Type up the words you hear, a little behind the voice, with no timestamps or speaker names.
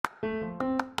Hey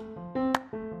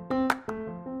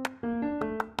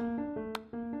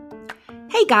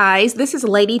guys, this is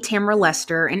Lady Tamara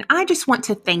Lester, and I just want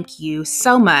to thank you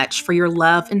so much for your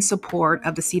love and support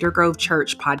of the Cedar Grove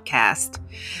Church podcast.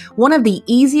 One of the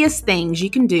easiest things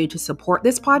you can do to support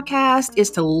this podcast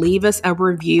is to leave us a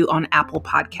review on Apple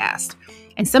Podcast.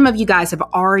 And some of you guys have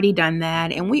already done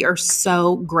that, and we are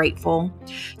so grateful.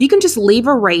 You can just leave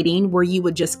a rating where you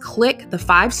would just click the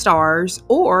 5 stars,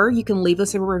 or you can leave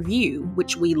us a review,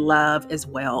 which we love as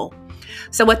well.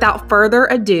 So without further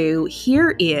ado,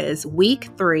 here is week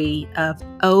 3 of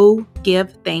Oh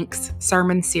Give Thanks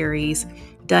sermon series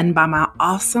done by my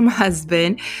awesome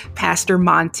husband, Pastor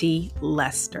Monty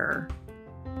Lester.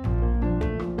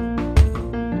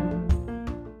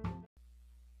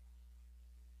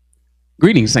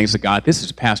 Greetings, saints of God. This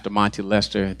is Pastor Monty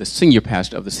Lester, the senior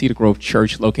pastor of the Cedar Grove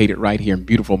Church, located right here in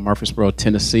beautiful Murfreesboro,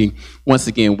 Tennessee. Once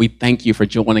again, we thank you for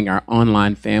joining our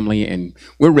online family, and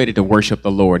we're ready to worship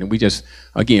the Lord. And we just,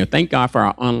 again, thank God for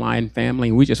our online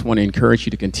family. We just want to encourage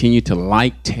you to continue to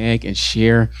like, tag, and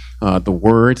share the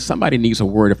word. Somebody needs a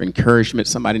word of encouragement.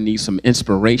 Somebody needs some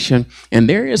inspiration. And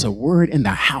there is a word in the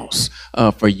house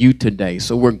for you today.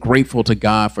 So we're grateful to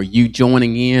God for you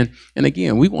joining in. And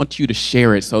again, we want you to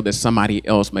share it so that somebody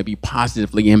else may be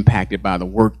positively impacted by the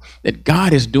work that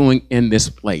God is doing in this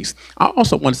place. I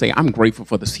also want to say I'm grateful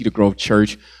for the Cedar Grove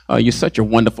Church. You're such a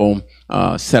wonderful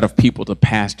set of people to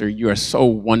pastor. You are so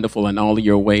wonderful in all of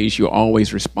your ways. You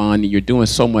always respond, and you're doing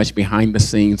so much behind the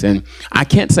scenes. And I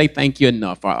can't say thank you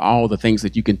enough for all the things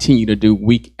that you continue to do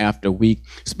week after week.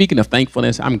 Speaking of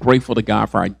thankfulness, I'm grateful to God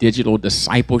for our digital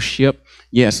discipleship.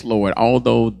 Yes, Lord,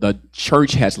 although the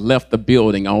church has left the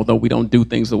building, although we don't do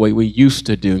things the way we used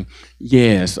to do,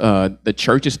 yes, the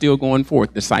church is still going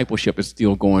forth. Discipleship is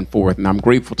still going forth. And I'm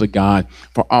grateful to God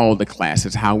for all the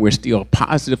classes, how we're still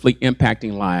positively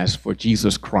impacting lives for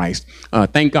Jesus Christ.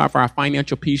 Thank God for our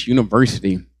Financial Peace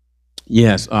University.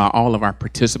 Yes, all of our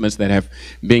participants that have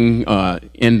been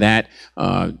in that,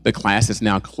 the class is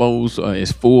now closed,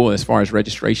 is full as far as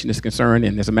registration is concerned.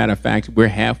 And as a matter of fact, we're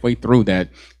halfway through that.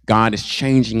 God is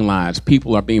changing lives.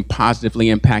 People are being positively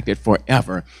impacted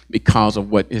forever because of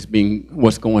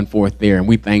what's going forth there. And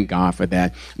we thank God for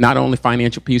that. Not only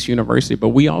Financial Peace University, but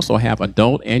we also have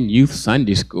adult and youth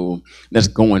Sunday school that's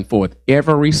going forth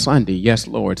every Sunday. Yes,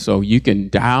 Lord. So you can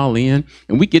dial in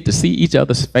and we get to see each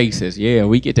other's faces. Yeah,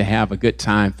 we get to have a good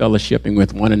time fellowshipping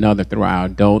with one another through our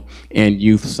adult and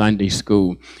youth Sunday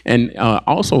school. And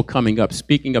also coming up,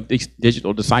 speaking of this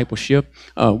digital discipleship,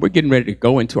 we're getting ready to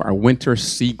go into our winter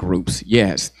C groups.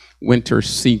 Yes, winter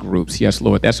C groups. Yes,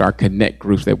 Lord, that's our connect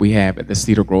groups that we have at the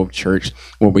Cedar Grove Church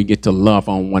where we get to love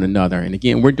on one another. And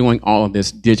again, we're doing all of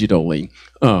this digitally.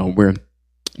 We're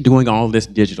doing all this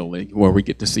digitally where we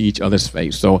get to see each other's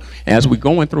face. So as we're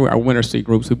going through our winter C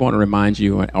groups, we want to remind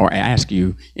you, or ask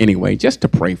you anyway, just to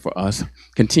pray for us.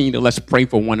 Let's pray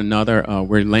for one another.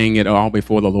 We're laying it all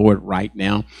before the Lord right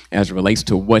now as it relates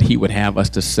to what he would have us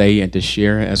to say and to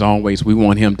share. As always, we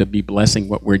want him to be blessing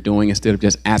what we're doing instead of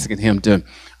just asking him to,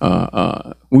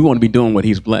 we want to be doing what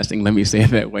he's blessing, let me say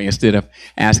it that way, instead of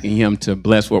asking him to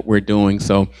bless what we're doing.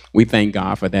 So we thank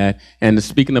God for that. And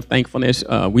speaking of thankfulness,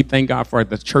 we thank God for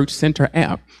the Church Center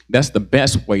app. That's the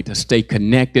best way to stay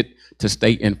connected, to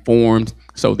stay informed,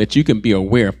 so that you can be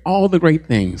aware of all the great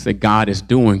things that God is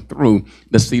doing through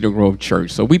the Cedar Grove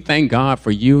Church. So we thank God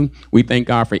for you. We thank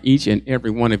God for each and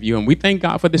every one of you. And we thank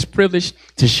God for this privilege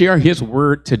to share his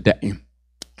word today.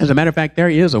 As a matter of fact, there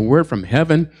is a word from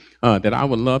heaven that I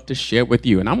would love to share with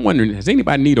you. And I'm wondering, does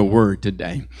anybody need a word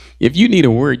today? If you need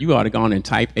a word, you ought to go on and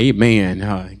type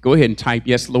amen. Go ahead and type,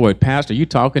 yes, Lord. Pastor, you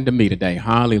talking to me today.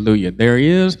 Hallelujah. There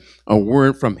is a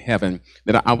word from heaven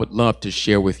that I would love to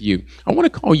share with you. I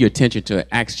want to call your attention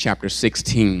to Acts chapter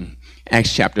 16.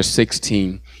 Acts chapter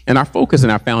 16. And our focus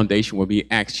and our foundation will be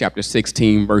Acts chapter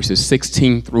 16, verses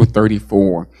 16 through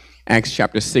 34. Acts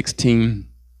chapter 16,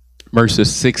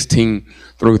 verses 16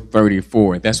 through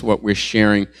 34. That's what we're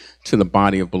sharing to the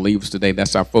body of believers today.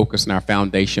 That's our focus and our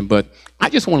foundation. But I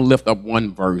just want to lift up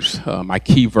one verse, my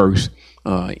key verse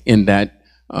in that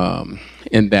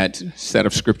set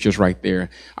of scriptures right there.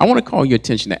 I want to call your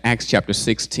attention to Acts chapter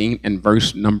 16 and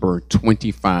verse number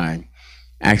 25.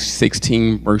 Acts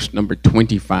 16, verse number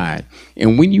 25.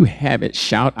 And when you have it,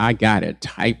 shout, I got it.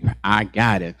 Type, I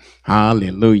got it.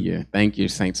 Hallelujah. Thank you,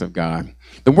 saints of God.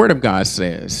 The word of God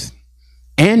says,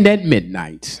 and at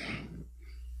midnight,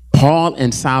 Paul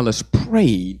and Silas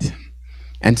prayed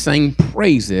and sang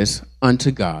praises unto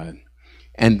God,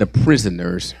 and the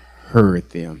prisoners heard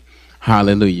them.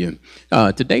 Hallelujah.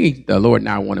 Today, the Lord and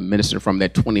I want to minister from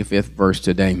that 25th verse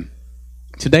today.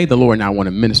 Today, the Lord and I want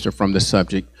to minister from the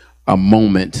subject a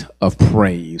moment of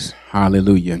praise.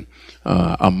 Hallelujah.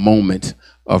 A moment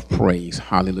of praise.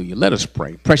 Hallelujah. Let us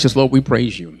pray. Precious Lord, we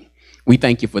praise you. We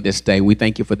thank you for this day. We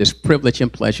thank you for this privilege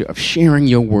and pleasure of sharing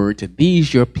your word to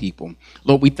these, your people.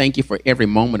 Lord, we thank you for every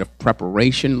moment of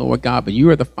preparation, Lord God, but you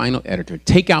are the final editor.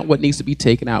 Take out what needs to be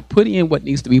taken out, put in what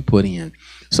needs to be put in,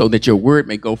 so that your word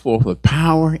may go forth with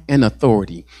power and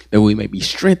authority, that we may be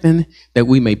strengthened, that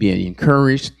we may be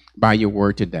encouraged by your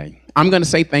word today. I'm going to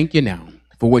say thank you now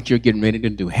for what you're getting ready to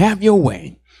do. Have your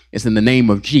way. It's in the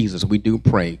name of Jesus we do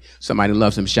pray. Somebody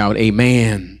loves him, shout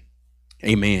amen.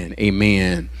 Amen.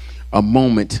 Amen. A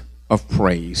moment of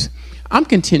praise. I'm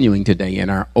continuing today in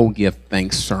our Oh Give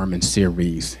Thanks sermon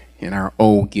series. In our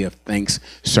Oh Give Thanks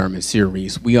sermon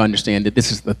series, we understand that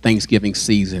this is the Thanksgiving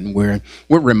season where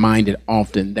we're reminded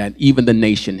often that even the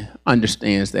nation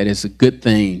understands that it's a good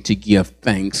thing to give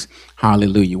thanks.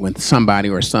 Hallelujah. When somebody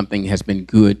or something has been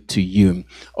good to you.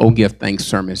 Oh Give Thanks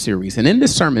sermon series. And in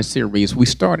this sermon series, we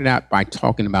started out by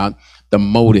talking about the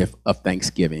motive of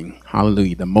Thanksgiving.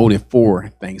 Hallelujah. The motive for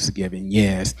Thanksgiving.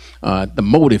 Yes. The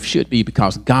motive should be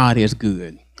because God is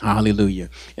good. Hallelujah.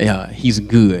 He's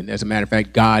good. As a matter of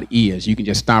fact, God is. You can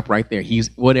just stop right there. He's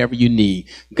whatever you need.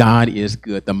 God is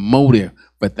good. The motive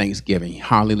for Thanksgiving.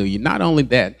 Hallelujah. Not only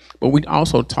that, but we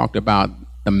also talked about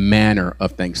the manner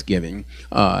of Thanksgiving,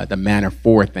 the manner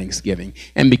for Thanksgiving.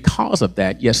 And because of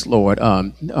that, yes, Lord,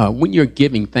 when you're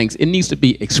giving thanks, it needs to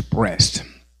be expressed.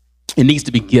 It needs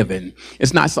to be given.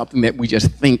 It's not something that we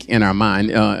just think in our mind.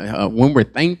 When we're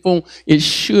thankful, it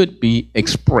should be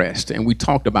expressed. And we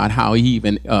talked about how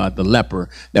even the leper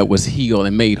that was healed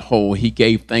and made whole, he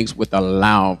gave thanks with a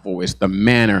loud voice, the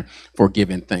manner for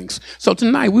giving thanks. So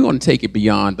tonight we want to take it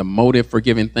beyond the motive for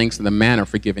giving thanks and the manner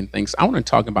for giving thanks. I want to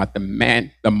talk about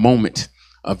the moment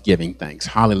of giving thanks.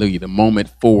 Hallelujah. The moment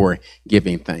for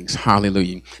giving thanks.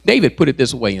 Hallelujah. David put it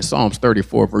this way in Psalms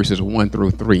 34, verses 1 through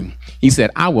 3. He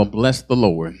said, I will bless the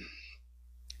Lord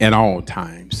at all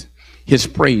times. His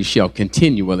praise shall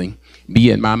continually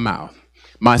be in my mouth.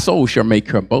 My soul shall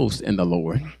make her boast in the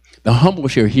Lord. The humble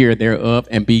shall hear thereof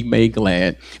and be made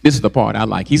glad. This is the part I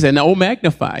like. He said, "Oh,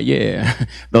 magnify,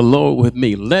 the Lord with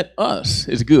me. Let us,"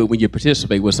 it's good when you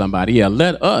participate with somebody. Yeah,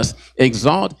 let us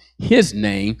exalt his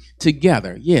name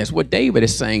together. Yes, what David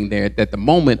is saying there, that the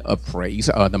moment of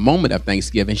praise, the moment of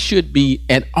thanksgiving should be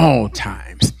at all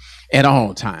times. At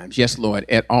all times. Yes, Lord,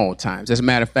 at all times. As a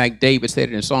matter of fact, David said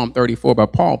it in Psalm 34, but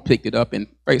Paul picked it up in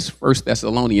 1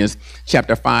 Thessalonians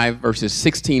chapter 5, verses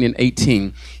 16 and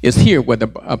 18. Is here where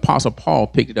the Apostle Paul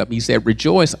picked it up. He said,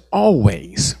 rejoice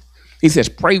always. He says,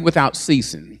 pray without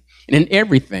ceasing. And in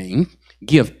everything,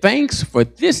 give thanks, for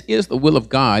this is the will of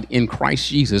God in Christ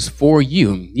Jesus for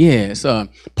you. Yes,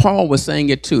 Paul was saying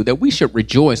it too, that we should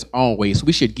rejoice always.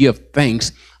 We should give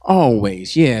thanks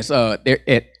always. Yes,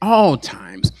 at all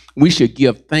times, we should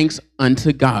give thanks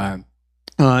unto God.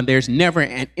 There's never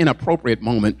an inappropriate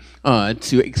moment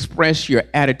to express your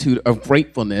attitude of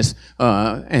gratefulness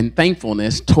and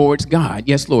thankfulness towards God.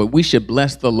 Yes, Lord, we should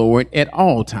bless the Lord at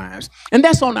all times. And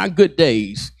that's on our good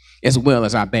days as well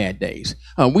as our bad days.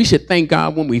 We should thank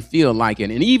God when we feel like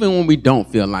it, and even when we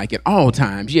don't feel like it, all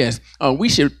times. Yes, we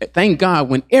should thank God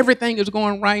when everything is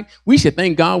going right. We should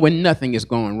thank God when nothing is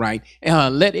going right.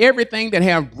 Let everything that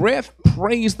have breath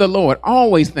praise the Lord.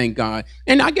 Always thank God.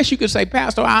 And I guess you could say,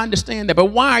 Pastor, I understand that, but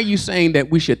why are you saying that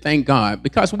we should thank God?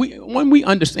 Because when we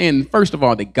understand, first of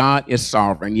all, that God is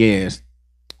sovereign, yes.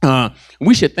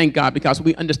 We should thank God because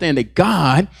we understand that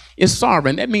God is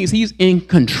sovereign. That means he's in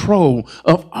control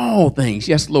of all things.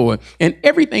 Yes, Lord. And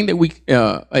everything that we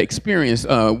experience,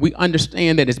 we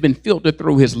understand that it's been filtered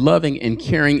through his loving and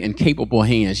caring and capable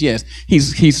hands. Yes,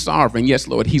 he's sovereign. Yes,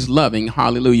 Lord. He's loving.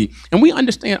 Hallelujah. And we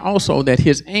understand also that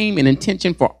his aim and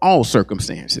intention for all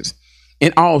circumstances,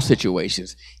 in all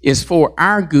situations, is for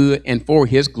our good and for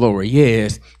his glory.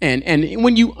 Yes. And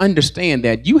when you understand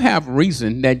that, you have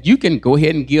reason that you can go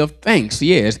ahead and give thanks.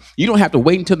 Yes. You don't have to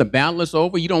wait until the battle is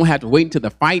over. You don't have to wait until the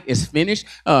fight is finished.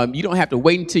 You don't have to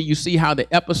wait until you see how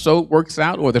the episode works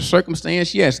out or the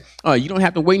circumstance. Yes. You don't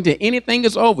have to wait until anything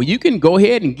is over. You can go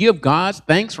ahead and give God's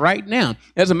thanks right now.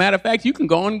 As a matter of fact, you can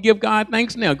go on and give God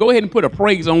thanks now. Go ahead and put a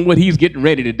praise on what he's getting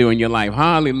ready to do in your life.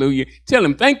 Hallelujah. Tell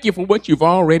him, thank you for what you've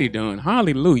already done.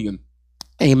 Hallelujah.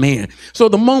 Amen. So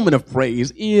the moment of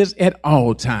praise is at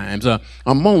all times a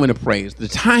moment of praise. The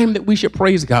time that we should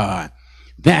praise God,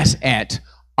 that's at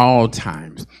all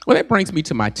times. Well, that brings me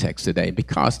to my text today,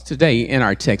 because today in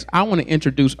our text, I want to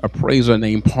introduce a praiser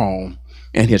named Paul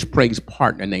and his praise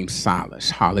partner named Silas.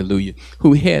 Hallelujah.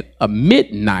 Who had a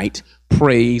midnight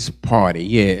praise party.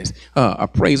 Yes. A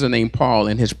praiser named Paul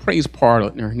and his praise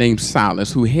partner named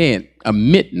Silas, who had a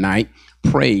midnight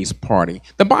praise party.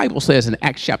 The Bible says in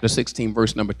Acts chapter 16,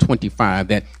 verse number 25,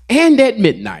 that, and at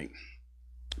midnight,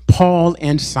 Paul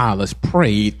and Silas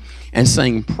prayed and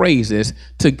sang praises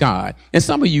to God. And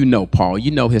some of you know Paul.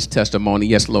 You know his testimony.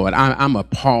 Yes, Lord, I'm a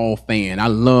Paul fan. I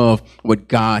love what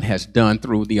God has done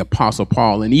through the Apostle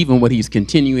Paul and even what he's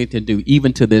continuing to do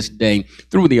even to this day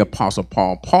through the Apostle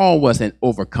Paul. Paul was an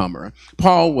overcomer.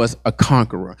 Paul was a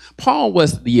conqueror. Paul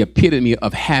was the epitome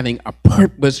of having a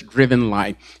purpose-driven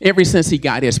life. Ever since he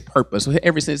got his purpose,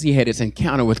 ever since he had his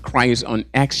encounter with Christ on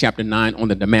Acts chapter 9 on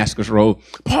the Damascus Road,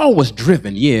 Paul was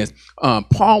driven, yes.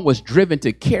 Paul was driven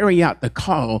to carry out the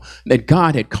call that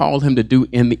God had called him to do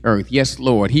in the earth. Yes,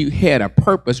 Lord. He had a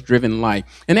purpose-driven life.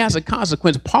 And as a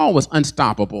consequence, Paul was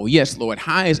unstoppable. Yes, Lord.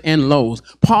 Highs and lows.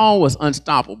 Paul was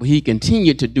unstoppable. He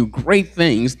continued to do great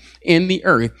things in the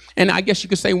earth. And I guess you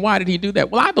could say, why did he do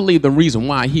that? Well, I believe the reason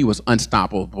why he was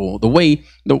unstoppable, the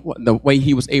way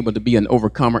he was able to be an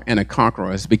overcomer and a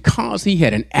conqueror, is because he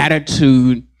had an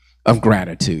attitude of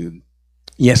gratitude.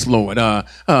 Yes, Lord.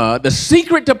 The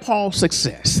secret to Paul's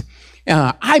success,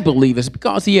 I believe, is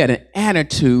because he had an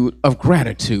attitude of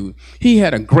gratitude. He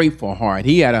had a grateful heart.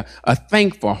 He had a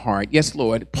thankful heart. Yes,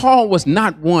 Lord. Paul was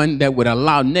not one that would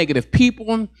allow negative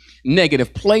people,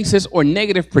 negative places, or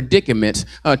negative predicaments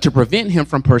to prevent him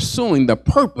from pursuing the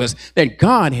purpose that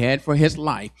God had for his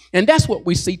life. And that's what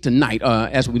we see tonight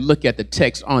as we look at the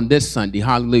text on this Sunday.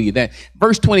 Hallelujah. That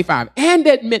verse 25, and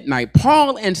at midnight,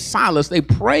 Paul and Silas, they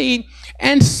prayed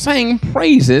and sang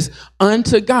praises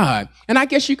unto God. And I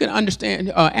guess you can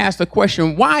ask the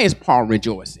question, why is Paul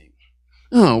rejoicing?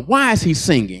 Why is he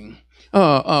singing?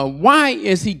 Why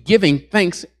is he giving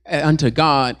thanks unto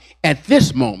God at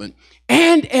this moment?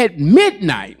 And at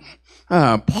midnight,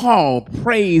 Paul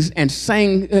praised and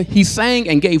sang, he sang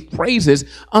and gave praises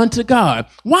unto God.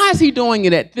 Why is he doing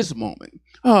it at this moment?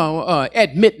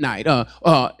 At midnight,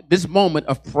 this moment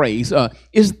of praise, was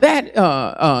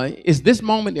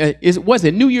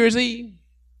it New Year's Eve?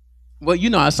 Well,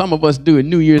 you know how some of us do it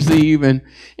New Year's Eve and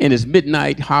it's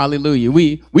midnight. Hallelujah.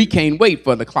 We can't wait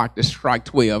for the clock to strike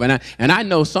 12. And I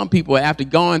know some people, after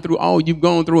going through all you've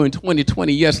gone through in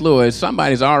 2020, yes, Lord,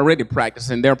 somebody's already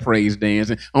practicing their praise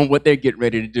dance on what they're getting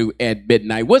ready to do at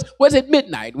midnight. Was it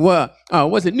midnight? Well,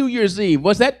 was it New Year's Eve?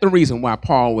 Was that the reason why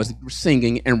Paul was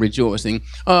singing and rejoicing?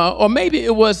 Or maybe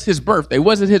it was his birthday.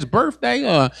 Was it his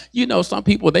birthday? You know, some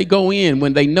people, they go in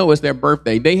when they know it's their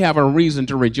birthday. They have a reason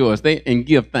to rejoice and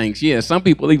give thanks. Yeah, some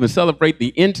people even celebrate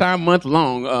the entire month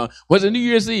long. Was it New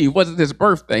Year's Eve? Was it his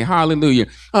birthday? Hallelujah.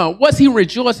 Was he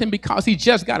rejoicing because he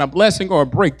just got a blessing or a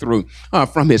breakthrough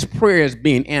from his prayers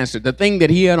being answered? The thing that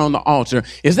he had on the altar,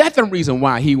 is that the reason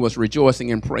why he was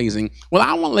rejoicing and praising? Well,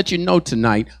 I want to let you know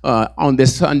tonight on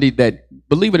this Sunday that,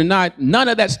 believe it or not, none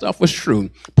of that stuff was true.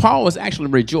 Paul was actually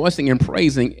rejoicing and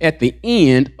praising at the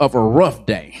end of a rough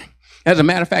day. As a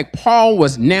matter of fact, Paul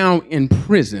was now in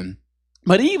prison.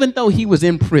 But even though he was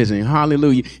in prison,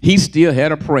 hallelujah, he still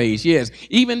had a praise. Yes,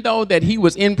 even though that he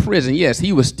was in prison, yes,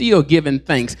 he was still giving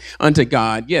thanks unto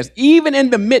God. Yes, even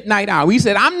in the midnight hour, he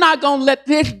said, I'm not going to let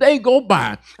this day go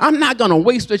by. I'm not going to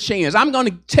waste a chance. I'm going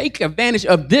to take advantage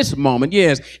of this moment,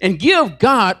 yes, and give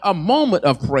God a moment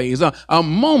of praise, a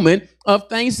moment of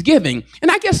thanksgiving. And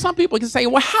I guess some people can say,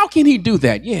 well, how can he do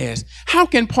that? Yes. How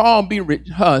can Paul be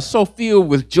so filled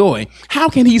with joy? How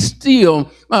can he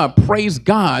still praise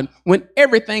God when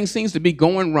everything seems to be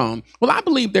going wrong? Well, I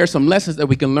believe there are some lessons that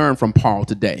we can learn from Paul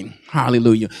today.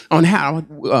 Hallelujah. On how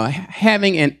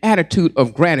having an attitude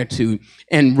of gratitude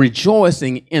and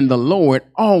rejoicing in the Lord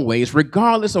always,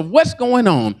 regardless of what's going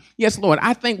on. Yes, Lord,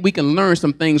 I think we can learn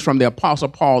some things from the Apostle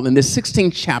Paul in this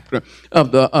 16th chapter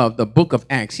of the book of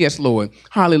Acts. Yes, Lord.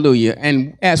 Hallelujah.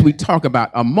 And as we talk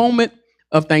about a moment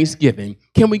of thanksgiving,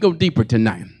 can we go deeper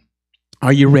tonight?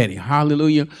 Are you ready?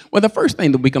 Hallelujah. Well, the first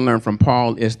thing that we can learn from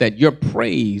Paul is that your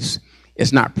praise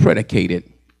is not predicated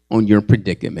on your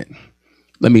predicament.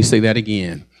 Let me say that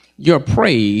again. Your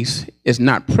praise is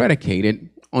not predicated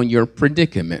on your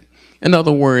predicament. In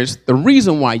other words, the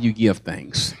reason why you give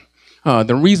thanks,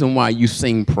 the reason why you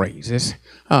sing praises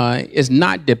is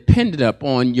not dependent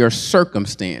upon your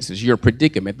circumstances, your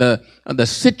predicament, the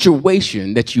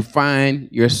situation that you find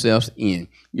yourself in.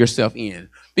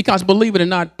 Because believe it or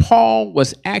not, Paul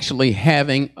was actually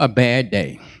having a bad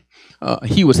day.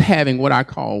 He was having what I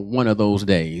call one of those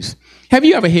days. Have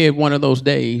you ever had one of those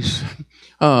days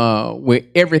where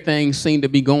everything seemed to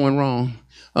be going wrong?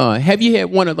 Have you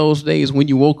had one of those days when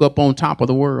you woke up on top of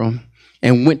the world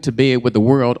and went to bed with the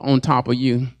world on top of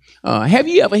you? Have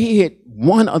you ever had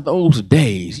one of those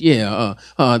days? Yeah,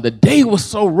 the day was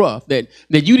so rough that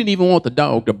you didn't even want the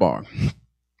dog to bark.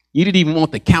 You didn't even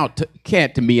want the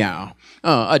cat to meow.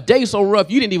 A day so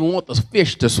rough, you didn't even want the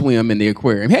fish to swim in the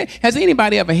aquarium. Hey, has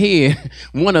anybody ever had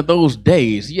one of those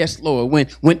days? Yes, Lord,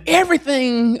 when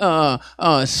everything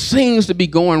seems to be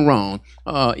going wrong.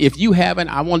 If you haven't,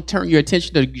 I want to turn your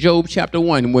attention to Job chapter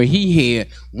 1, where he had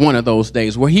one of those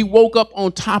days, where he woke up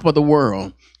on top of the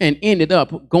world and ended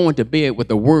up going to bed with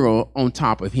the world on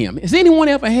top of him. Has anyone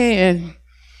ever had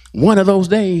one of those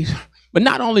days? But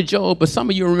not only Job, but some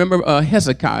of you remember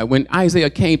Hezekiah, when Isaiah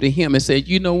came to him and said,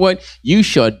 you know what? You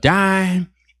shall die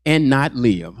and not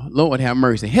live. Lord have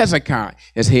mercy. Hezekiah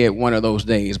has had one of those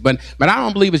days. But I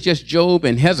don't believe it's just Job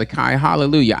and Hezekiah.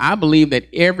 Hallelujah. I believe that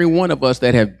every one of us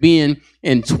that have been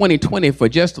in 2020 for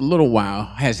just a little while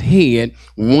has had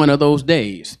one of those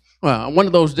days. One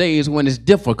of those days when it's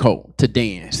difficult to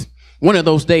dance. One of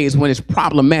those days when it's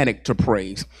problematic to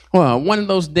praise. One of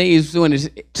those days when it's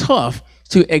tough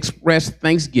to express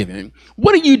thanksgiving.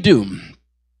 What do you do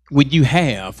when you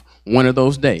have one of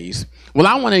those days? Well,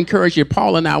 I want to encourage you.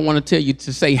 Paul and I want to tell you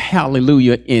to say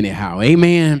hallelujah anyhow.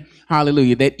 Amen.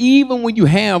 Hallelujah. That even when you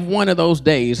have one of those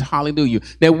days, hallelujah,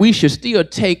 that we should still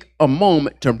take a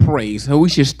moment to praise. So we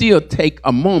should still take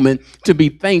a moment to be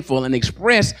thankful and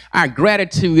express our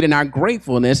gratitude and our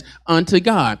gratefulness unto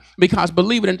God. Because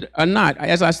believe it or not,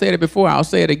 as I said it before, I'll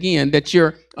say it again, that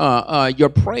your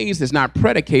praise is not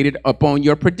predicated upon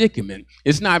your predicament.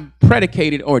 It's not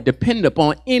predicated or dependent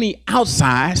upon any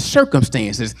outside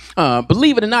circumstances.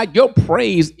 Believe it or not, your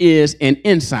praise is an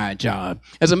inside job.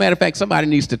 As a matter of fact, somebody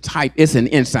needs to type, it's an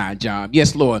inside job.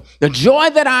 Yes, Lord. The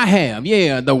joy that I have,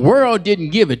 the world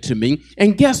didn't give it to me.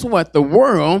 And guess what? The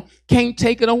world can't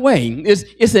take it away.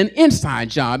 It's an inside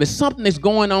job. It's something that's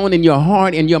going on in your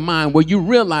heart and your mind where you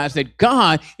realize that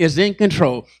God is in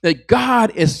control, that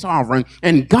God is sovereign,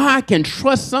 and God can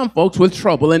trust some folks with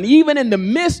trouble. And even in the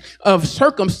midst of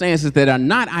circumstances that are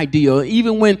not ideal,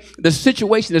 even when the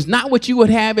situation is not what you would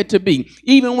have it to be,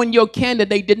 even when your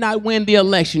candidate did not win the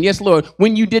election, yes, Lord,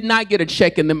 when you did not get a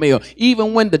check in the mail,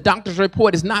 even when the doctor's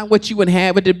report is not what you would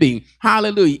have it to be,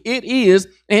 hallelujah, it is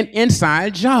an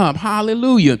inside job,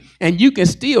 hallelujah. And you can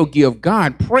still give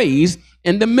God praise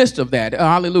in the midst of that.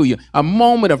 Hallelujah. A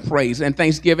moment of praise and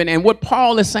thanksgiving. And what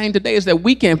Paul is saying today is that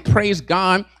we can praise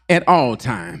God at all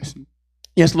times.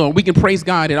 Yes, Lord, we can praise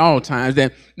God at all times,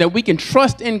 that we can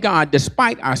trust in God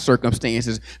despite our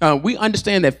circumstances. We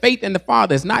understand that faith in the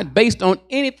Father is not based on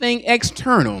anything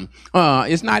external.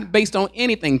 It's not based on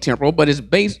anything temporal, but it's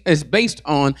based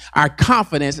on our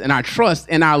confidence and our trust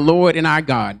in our Lord and our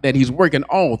God, that he's working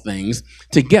all things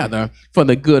together for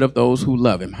the good of those who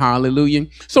love him. Hallelujah.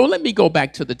 So let me go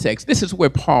back to the text. This is where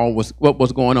Paul what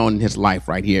was going on in his life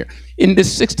right here. In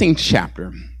this 16th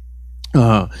chapter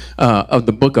of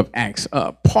the book of Acts,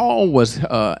 Paul was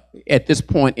at this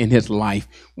point in his life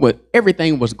where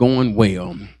everything was going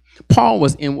well. Paul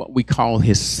was in what we call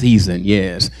his season,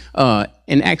 yes.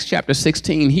 In Acts chapter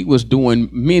 16, he was doing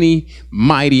many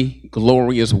mighty,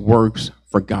 glorious works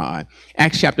for God.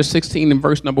 Acts chapter 16 and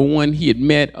verse number 1, he had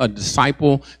met a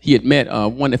disciple. He had met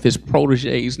one of his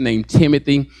proteges named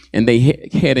Timothy, and they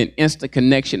had an instant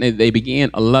connection, and they began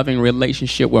a loving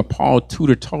relationship where Paul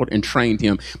tutored, taught, and trained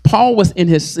him. Paul was in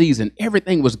his season.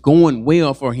 Everything was going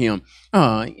well for him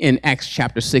in Acts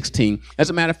chapter 16. As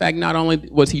a matter of fact, not only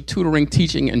was he tutoring,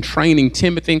 teaching, and training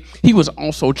Timothy, he was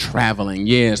also traveling.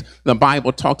 Yes, the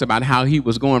Bible talks about how he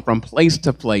was going from place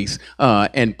to place,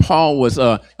 and Paul was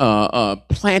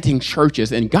planting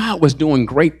churches, and God was doing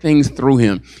great things through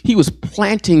him. He was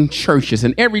planting churches,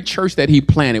 and every church that he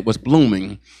planted was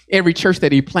blooming. Every church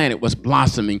that he planted was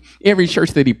blossoming. Every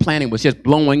church that he planted was just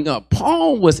blowing up.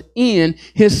 Paul was in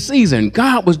his season.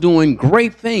 God was doing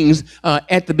great things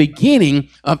at the beginning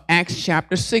of Acts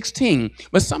chapter 16.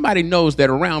 But somebody knows that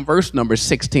around verse number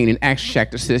 16 in Acts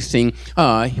chapter 16,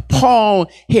 Paul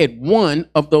had one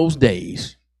of those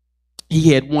days.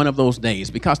 He had one of those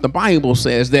days because the Bible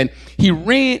says that he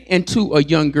ran into a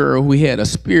young girl who had a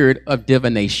spirit of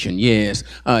divination. Yes,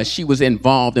 she was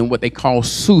involved in what they call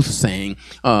soothsaying,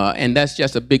 and that's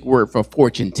just a big word for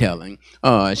fortune telling.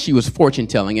 She was fortune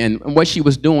telling, and what she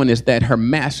was doing is that her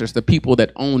masters, the people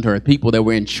that owned her, people that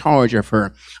were in charge of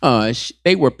her,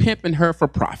 they were pimping her for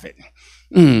profit.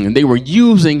 They were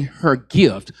using her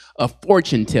gift of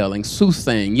fortune telling,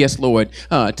 soothsaying, yes, Lord,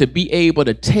 to be able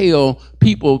to tell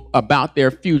people about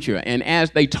their future. And as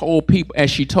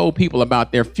she told people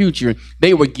about their future,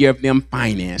 they would give them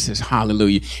finances.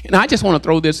 Hallelujah. And I just want to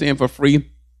throw this in for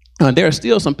free. There are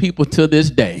still some people to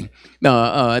this day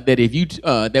that if you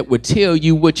that would tell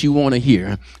you what you want to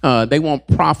hear. They won't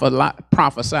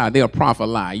prophesy. They'll prophet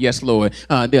lie. Yes, Lord.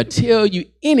 They'll tell you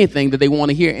anything that they want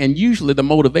to hear. And usually the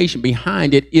motivation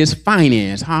behind it is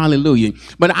finance. Hallelujah.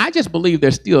 But I just believe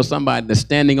there's still somebody that's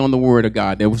standing on the word of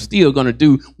God that was still going to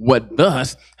do what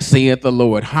thus saith the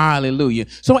Lord. Hallelujah.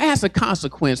 So as a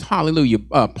consequence, hallelujah,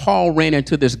 Paul ran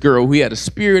into this girl who had a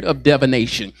spirit of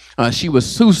divination. She was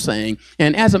soothsaying.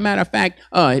 And as a matter of fact,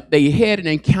 they had an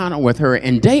encounter with her,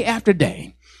 and day after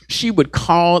day, she would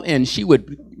call and she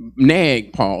would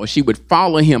nag Paul. She would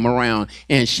follow him around,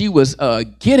 and she was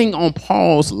getting on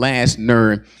Paul's last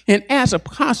nerve. And as a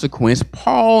consequence,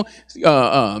 Paul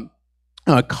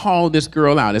called this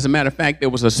girl out. As a matter of fact, there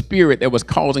was a spirit that was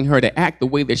causing her to act the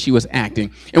way that she was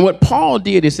acting. And what Paul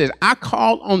did is says, I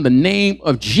called on the name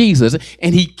of Jesus,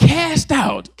 and he cast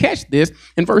out, catch this,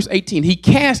 in verse 18, he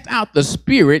cast out the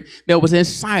spirit that was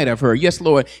inside of her. Yes,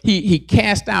 Lord, he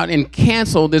cast out and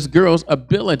canceled this girl's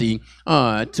ability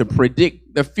to predict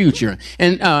the future.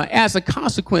 And as a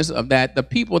consequence of that, the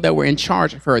people that were in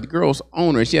charge of her, the girl's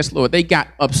owners, yes, Lord, they got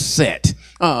upset.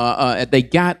 They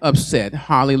got upset.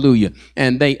 Hallelujah.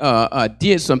 And they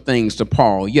did some things to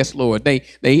Paul. Yes, Lord. They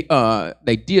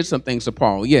did some things to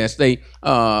Paul. Yes, they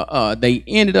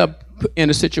ended up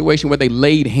in a situation where they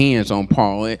laid hands on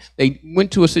Paul. They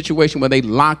went to a situation where they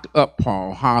locked up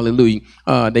Paul. Hallelujah.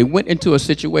 They went into a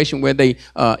situation where they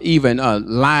even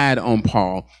lied on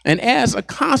Paul. And as a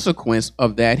consequence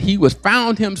of that, he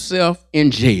found himself in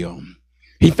jail.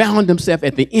 He found himself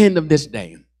at the end of this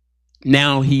day.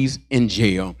 Now he's in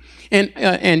jail.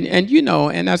 And you know,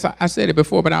 and as I said it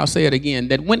before, but I'll say it again,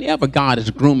 that whenever God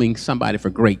is grooming somebody for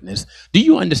greatness, do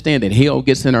you understand that hell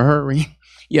gets in a hurry?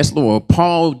 Yes, Lord.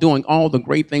 Paul doing all the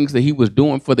great things that he was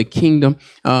doing for the kingdom,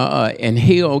 and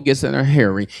hell gets in a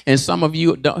hurry. And some of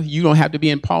you don't have to be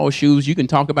in Paul's shoes. You can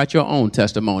talk about your own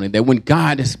testimony, that when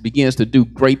God begins to do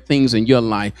great things in your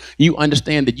life, you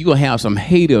understand that you will have some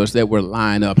haters that will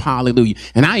line up. Hallelujah.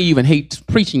 And I even hate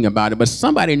preaching about it, but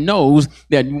somebody knows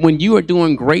that when you are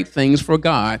doing great things for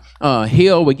God,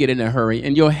 hell will get in a hurry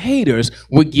and your haters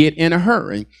will get in a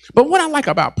hurry. But what I like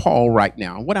about Paul right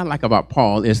now,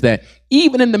 is that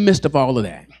even in the midst of all of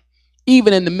that,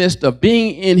 even in the midst of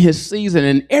being in his season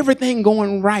and everything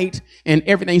going right and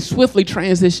everything swiftly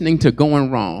transitioning to going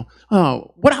wrong,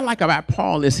 what I like about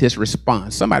Paul is his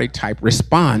response. Somebody type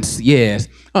response, yes.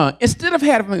 Instead of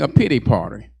having a pity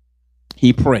party,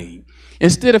 he prayed.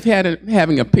 Instead of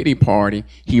having a pity party,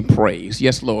 he prays.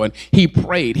 Yes, Lord. He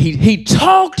prayed. He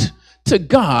talked to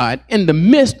God in the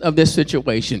midst of this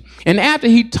situation. And after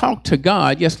he talked to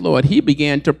God, yes, Lord, he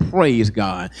began to praise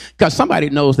God. Because somebody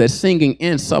knows that singing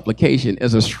and supplication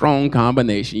is a strong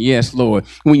combination. Yes, Lord.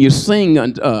 When you sing,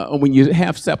 when you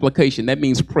have supplication, that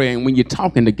means praying. When you're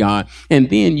talking to God, and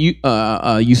then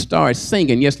you start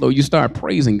singing, yes, Lord, you start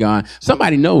praising God,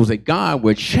 somebody knows that God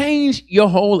will change your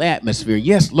whole atmosphere.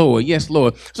 Yes, Lord. Yes,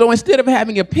 Lord. So instead of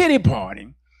having a pity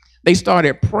party, they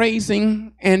started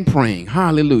praising and praying.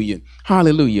 Hallelujah.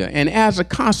 Hallelujah. And as a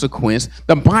consequence,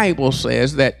 the Bible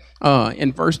says that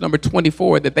in verse number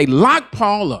 24, that they locked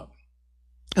Paul up.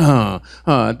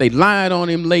 They lied on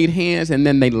him, laid hands, and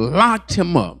then they locked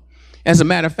him up. As a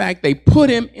matter of fact, they put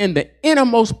him in the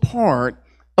innermost part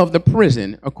of the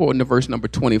prison, according to verse number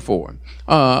 24.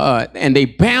 And they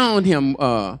bound him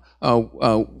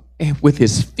with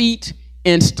his feet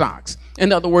in stocks.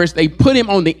 In other words, they put him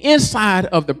on the inside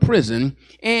of the prison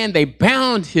and they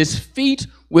bound his feet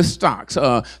with stocks.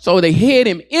 So they had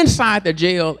him inside the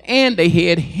jail and they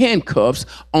had handcuffs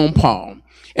on Paul.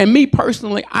 And me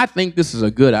personally, I think this is a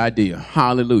good idea.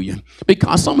 Hallelujah.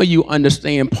 Because some of you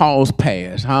understand Paul's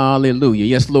past. Hallelujah.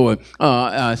 Yes, Lord.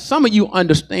 Some of you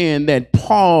understand that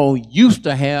Paul used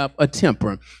to have a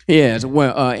temper. Yes.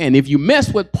 Well, and if you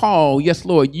mess with Paul, yes,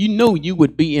 Lord, you know you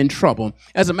would be in trouble.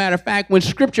 As a matter of fact, when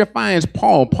scripture finds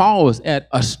Paul was at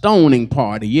a stoning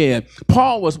party. Yeah.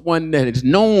 Paul was one that is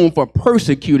known for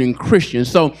persecuting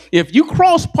Christians. So if you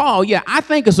cross Paul, yeah, I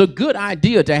think it's a good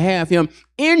idea to have him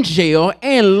in jail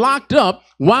and locked up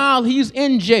while he's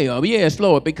in jail. Yes,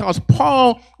 Lord, because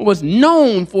Paul was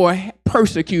known for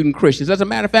persecuting Christians. As a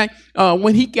matter of fact,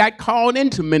 when he got called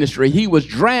into ministry, he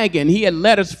had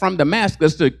letters from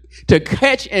Damascus to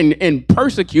catch and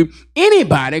persecute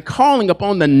anybody calling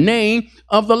upon the name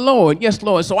of the Lord. Yes,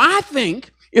 Lord. So I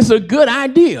think it's a good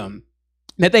idea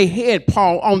that they had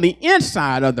Paul on the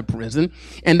inside of the prison,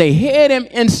 and they had him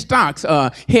in stocks,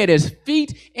 had his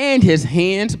feet and his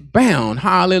hands bound.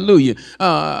 Hallelujah.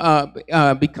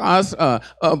 Because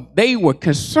they were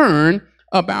concerned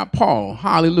about Paul.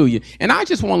 Hallelujah. And I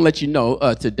just want to let you know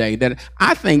today that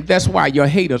I think that's why your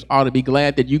haters ought to be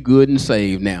glad that you're good and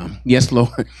saved now. Yes,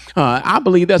 Lord. I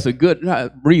believe that's a good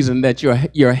reason that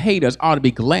your haters ought to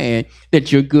be glad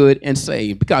that you're good and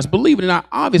saved. Because believe it or not,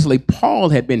 obviously Paul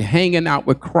had been hanging out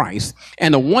with Christ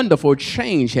and a wonderful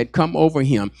change had come over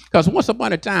him. Because once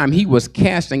upon a time, he was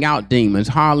casting out demons.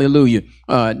 Hallelujah.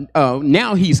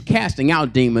 Now he's casting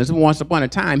out demons. Once upon a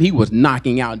time, he was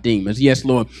knocking out demons. Yes,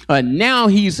 Lord. Now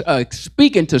he's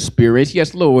speaking to spirits.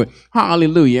 Yes, Lord.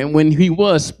 Hallelujah. And when he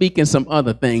was speaking some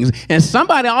other things. And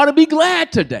somebody ought to be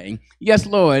glad today. Yes,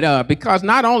 Lord. Because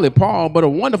not only Paul, but a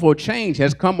wonderful change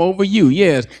has come over you.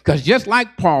 Yes. Because just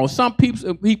like Paul, some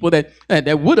people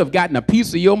that would have gotten a piece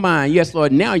of your mind. Yes,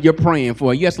 Lord. Now you're praying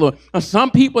for. Yes, Lord.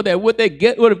 Some people that would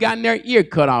have gotten their ear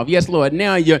cut off. Yes, Lord.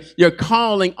 Now you're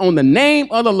calling on the name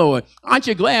of the Lord. Aren't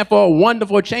you glad for a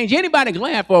wonderful change? Anybody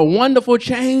glad for a wonderful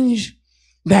change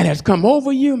that has come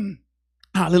over you?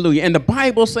 Hallelujah. And the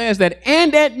Bible says that,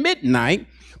 and at midnight,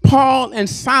 Paul and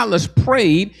Silas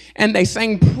prayed and they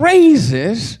sang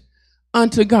praises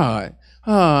unto God.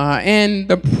 And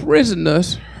the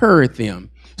prisoners heard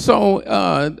them. So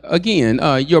again,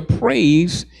 your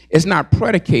praise is not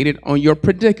predicated on your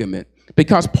predicament,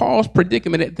 because Paul's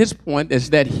predicament at this point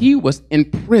is that he was in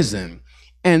prison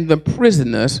and the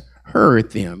prisoners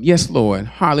heard them. Yes, Lord.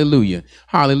 Hallelujah.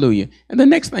 Hallelujah. And the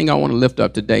next thing I want to lift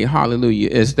up today, hallelujah,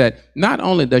 is that not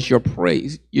only does your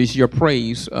praise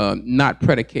not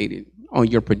predicated on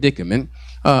your predicament,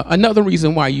 another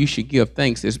reason why you should give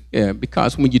thanks is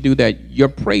because when you do that, your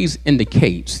praise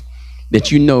indicates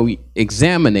that you know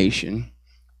examination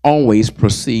always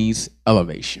precedes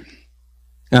elevation.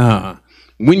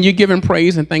 When you're giving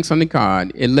praise and thanks unto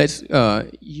God, it lets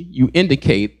you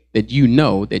indicate that you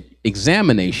know that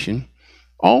examination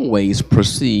always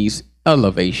precedes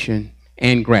elevation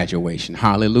and graduation.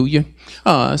 Hallelujah.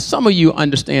 Some of you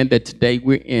understand that today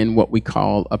we're in what we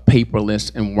call a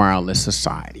paperless and wireless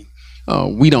society.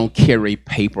 We don't carry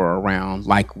paper around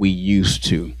like we used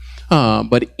to.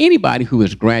 But anybody who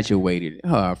has graduated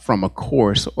from a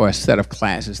course or a set of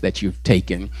classes that you've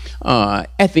taken,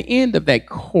 at the end of that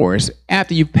course,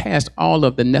 after you've passed all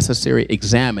of the necessary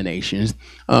examinations,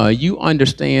 you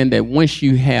understand that once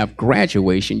you have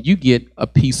graduation, you get a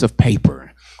piece of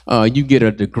paper. You get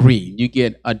a degree, you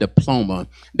get a diploma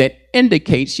that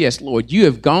indicates, yes, Lord, you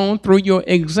have gone through your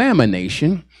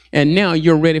examination and now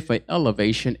you're ready for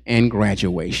elevation and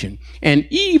graduation. And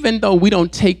even though we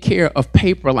don't take care of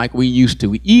paper like we used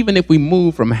to, even if we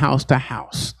move from house to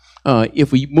house,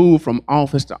 if we move from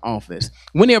office to office,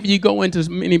 whenever you go into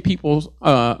many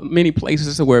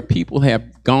places where people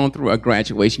have gone through a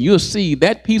graduation, you'll see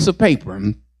that piece of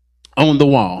paper on the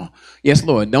wall. Yes,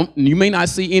 Lord. You may not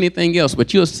see anything else,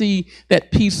 but you'll see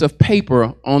that piece of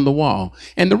paper on the wall.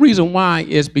 And the reason why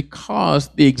is because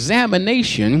the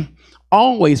examination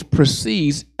always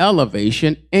precedes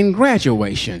elevation and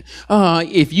graduation.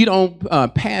 If you don't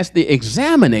pass the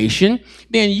examination,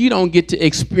 then you don't get to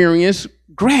experience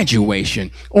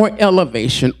graduation or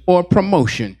elevation or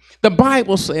promotion. The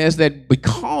Bible says that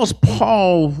because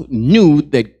Paul knew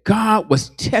that God was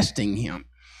testing him,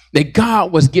 that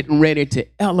God was getting ready to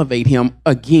elevate him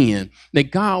again,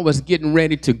 that God was getting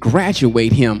ready to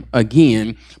graduate him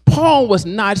again, Paul was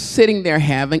not sitting there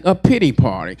having a pity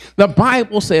party. The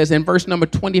Bible says in verse number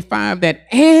 25 that,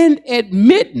 and at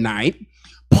midnight,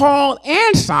 Paul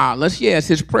and Silas, yes,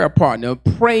 his prayer partner,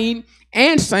 prayed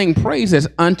and sang praises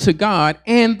unto God,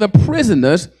 and the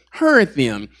prisoners heard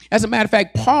them. As a matter of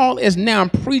fact, Paul is now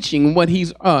preaching what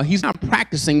he's now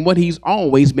practicing what he's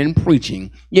always been preaching.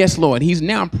 Yes, Lord, he's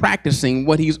now practicing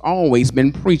what he's always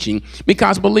been preaching,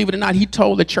 because believe it or not, he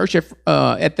told the church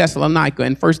at Thessalonica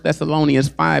in 1 Thessalonians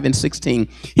 5:16,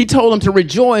 he told them to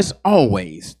rejoice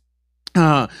always,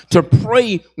 to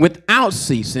pray without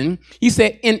ceasing. He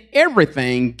said, in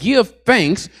everything give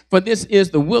thanks, for this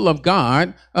is the will of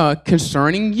God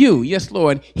concerning you. Yes,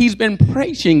 Lord. He's been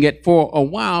preaching it for a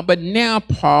while, but now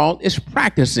Paul is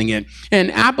practicing it.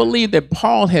 And I believe that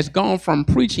Paul has gone from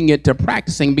preaching it to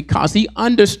practicing because he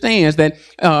understands that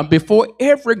before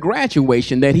every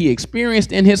graduation that he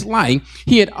experienced in his life,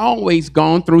 he had always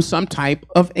gone through some type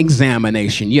of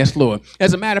examination. Yes, Lord.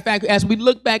 As a matter of fact, as we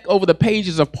look back over the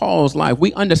pages of Paul's life, life,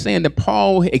 we understand that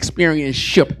Paul experienced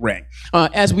shipwreck.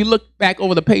 As we look back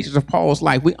over the pages of Paul's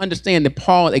life, we understand that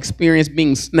Paul experienced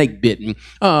being snake bitten.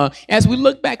 As we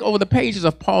look back over the pages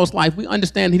of Paul's life, we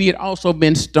understand that he had also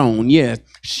been stoned. Yes,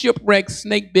 shipwrecked,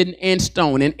 snake bitten, and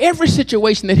stoned. In every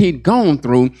situation that he'd gone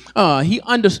through, he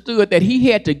understood that he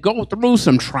had to go through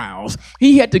some trials.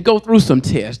 He had to go through some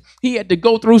tests. He had to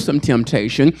go through some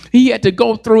temptation. He had to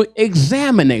go through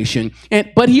examination.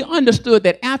 But he understood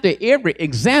that after every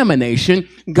examination,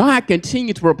 God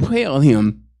continued to propel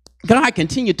him. God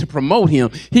continued to promote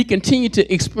him. He continued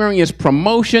to experience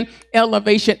promotion,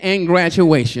 elevation, and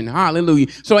graduation. Hallelujah.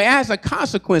 So as a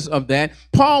consequence of that,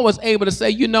 Paul was able to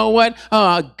say, you know what?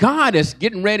 God is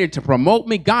getting ready to promote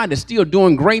me. God is still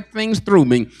doing great things through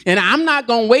me. And I'm not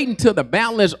going to wait until the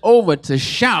battle is over to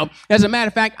shout. As a matter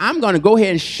of fact, I'm going to go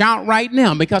ahead and shout right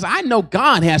now because I know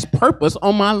God has purpose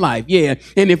on my life. Yeah.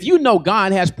 And if you know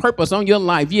God has purpose on your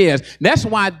life, yes, that's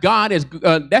why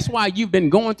that's why you've been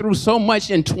going through so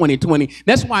much in 2020.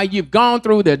 That's why you've gone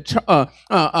through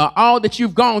all that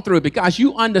you've gone through, because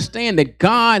you understand that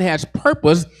God has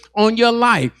purpose on your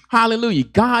life. Hallelujah.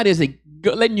 God is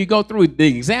letting you go through the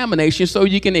examination so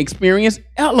you can experience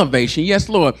elevation. Yes,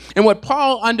 Lord. And what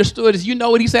Paul understood is, you know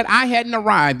what he said? I hadn't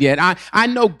arrived yet. I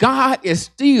know God is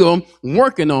still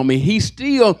working on me. He's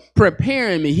still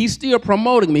preparing me. He's still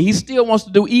promoting me. He still wants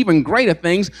to do even greater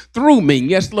things through me.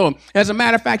 Yes, Lord. As a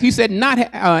matter of fact, he said, not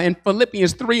in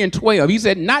Philippians 3:12, he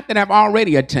said, not that I've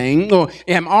already attained or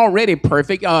am already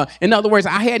perfect. In other words,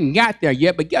 I hadn't got there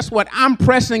yet, but guess what? I'm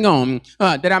pressing on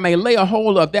that I may lay a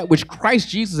hold of that which Christ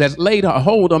Jesus has laid a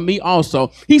hold on me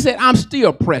also. He said, I'm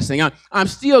still pressing. I'm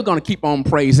still going to keep on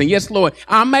praising. Yes, Lord.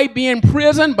 I may be in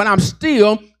prison, but I'm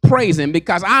still praising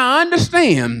because I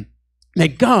understand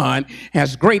that God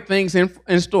has great things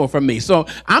in store for me. So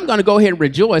I'm going to go ahead and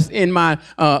rejoice in my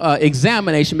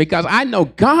examination because I know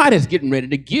God is getting ready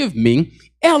to give me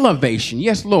elevation.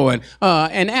 Yes, Lord.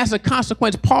 And as a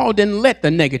consequence, Paul didn't let the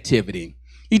negativity.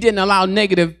 He didn't allow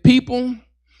negative people,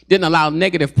 didn't allow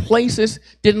negative places,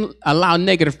 didn't allow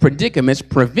negative predicaments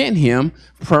prevent him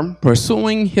from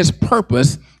pursuing his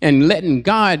purpose and letting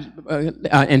God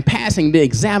and passing the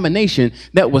examination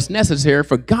that was necessary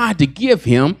for God to give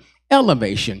him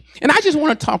elevation. And I just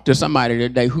want to talk to somebody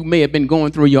today who may have been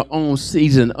going through your own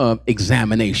season of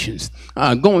examinations,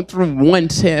 going through one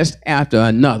test after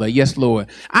another. Yes, Lord.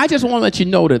 I just want to let you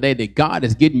know today that God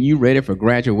is getting you ready for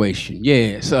graduation.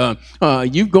 Yes.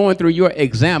 You going through your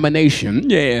examination.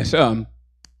 Yes.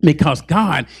 Because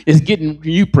God is getting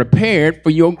you prepared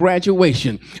for your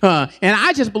graduation. And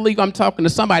I just believe I'm talking to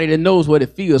somebody that knows what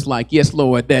it feels like. Yes,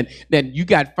 Lord, that you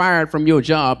got fired from your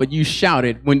job, but you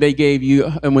shouted when they gave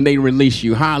you and when they released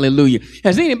you. Hallelujah.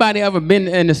 Has anybody ever been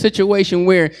in a situation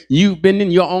where you've been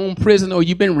in your own prison or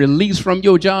you've been released from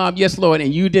your job? Yes, Lord.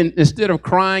 And you didn't, instead of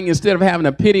crying, instead of having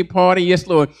a pity party, yes,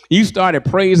 Lord, you started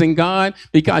praising God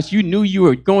because you knew you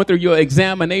were going through your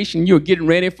examination. You were getting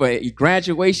ready for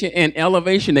graduation and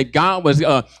elevation. That God was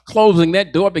closing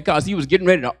that door because he was getting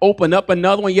ready to open up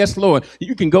another one. Yes, Lord.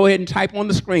 You can go ahead and type on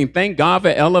the screen. Thank God for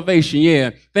elevation.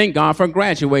 Yeah. Thank God for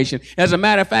graduation. As a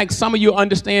matter of fact, some of you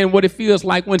understand what it feels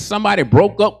like when somebody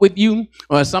broke up with you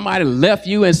or somebody left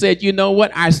you and said, you know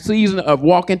what, our season of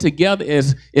walking together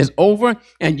is over.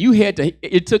 And you had to,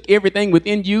 it took everything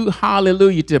within you,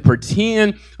 hallelujah, to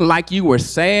pretend like you were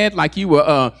sad, like you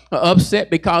were upset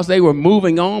because they were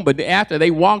moving on. But after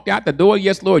they walked out the door,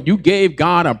 yes, Lord, you gave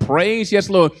God a praise. Yes,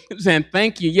 Lord. Saying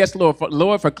thank you. Yes, Lord,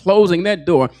 for closing that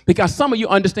door. Because some of you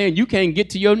understand you can't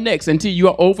get to your next until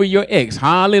you're over your ex.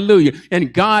 Hallelujah.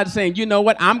 And God saying, you know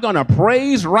what? I'm going to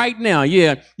praise right now.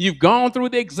 Yeah. You've gone through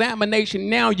the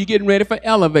examination. Now you're getting ready for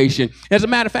elevation. As a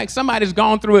matter of fact, somebody's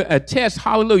gone through a test.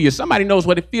 Hallelujah. Somebody knows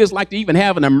what it feels like to even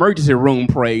have an emergency room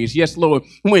praise. Yes, Lord.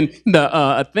 When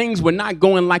the things were not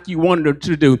going like you wanted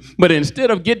to do. But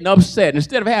instead of getting upset,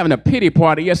 instead of having a pity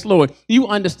party, yes, Lord, you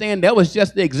understand that was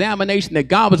just the examination that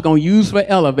God was going to use for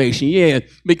elevation. Yeah,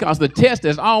 because the test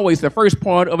is always the first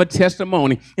part of a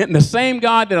testimony. And the same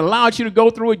God that allowed you to go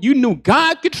through it, you knew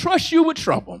God could trust you with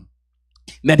trouble,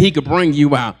 that he could bring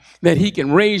you out, that he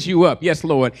can raise you up, yes,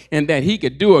 Lord, and that he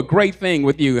could do a great thing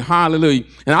with you. Hallelujah.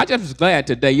 And I just was glad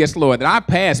today, yes, Lord, that I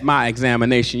passed my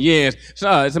examination. Yes. So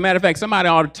as a matter of fact, somebody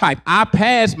ought to type, I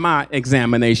passed my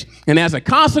examination. And as a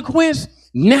consequence,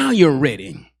 now you're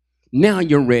ready. Now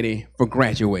you're ready for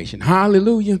graduation.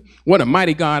 Hallelujah. What a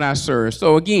mighty God I serve.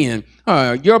 So again,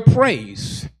 your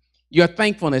praise, your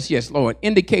thankfulness, yes, Lord,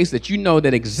 indicates that you know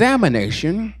that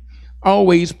examination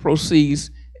always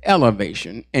precedes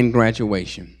elevation and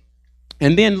graduation.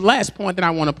 And then last point that I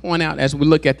want to point out as we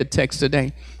look at the text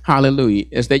today, hallelujah,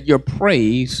 is that your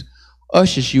praise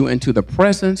ushers you into the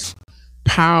presence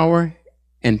power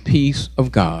and peace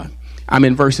of God. I'm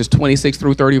in verses 26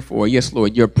 through 34. Yes,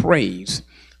 Lord, your praise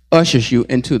ushers you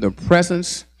into the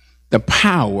presence, the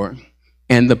power,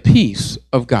 and the peace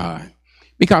of God.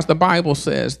 Because the Bible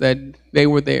says that they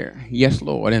were there. Yes,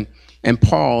 Lord. And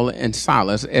Paul and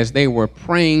Silas, as they were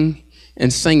praying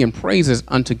and singing praises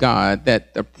unto God,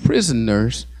 that the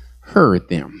prisoners heard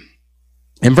them.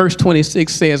 And verse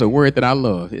 26 says a word that I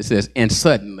love. It says, and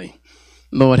suddenly,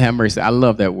 Lord have mercy. I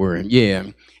love that word. Yeah.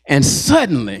 And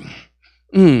suddenly,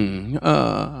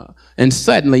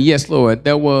 yes, Lord,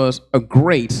 there was a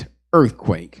great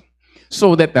earthquake,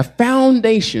 so that the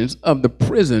foundations of the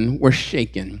prison were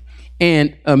shaken.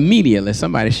 And immediately,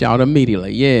 somebody shout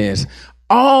immediately, yes,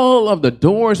 all of the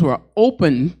doors were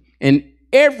open and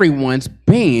everyone's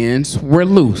bands were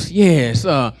loose. Yes,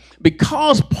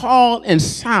 because Paul and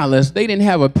Silas, they didn't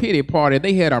have a pity party,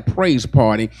 they had a praise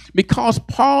party. Because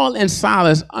Paul and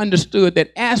Silas understood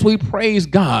that as we praise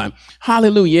God,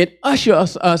 hallelujah, it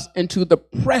ushers us into the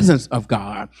presence of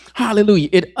God. Hallelujah,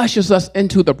 it ushers us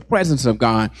into the presence of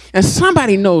God. And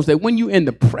somebody knows that when you're in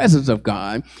the presence of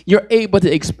God, you're able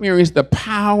to experience the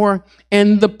power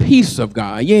and the peace of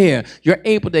God. Yeah, you're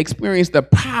able to experience the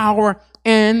power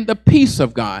and the peace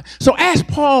of God. So as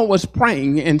Paul was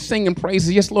praying and singing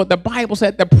praises, yes, Lord, the Bible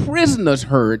said the prisoners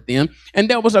heard them, and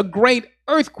there was a great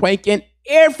earthquake, and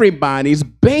everybody's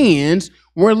bands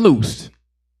were loosed.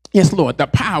 Yes, Lord, the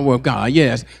power of God.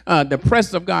 Yes, the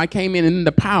presence of God came in, and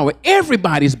the power,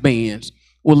 everybody's bands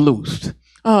were loosed.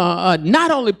 Not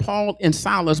only Paul and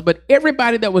Silas, but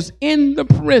everybody that was in the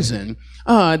prison,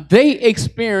 they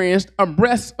experienced a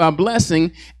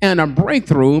blessing and a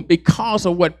breakthrough because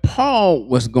of what Paul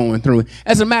was going through.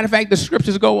 As a matter of fact, the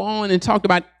scriptures go on and talk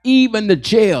about even the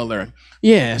jailer.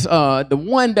 Yes, the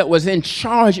one that was in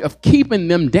charge of keeping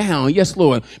them down. Yes,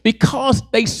 Lord, because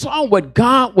they saw what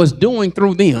God was doing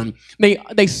through them.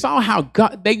 They saw how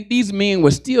these men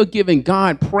were still giving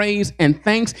God praise and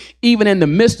thanks, even in the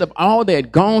midst of all they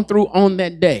had gone through on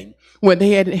that day, where they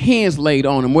had hands laid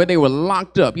on them, where they were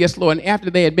locked up. Yes, Lord. And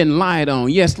after they had been lied on.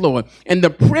 Yes, Lord. And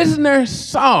the prisoner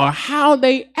saw how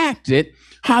they acted.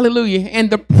 Hallelujah.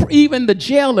 And even the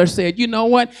jailer said, you know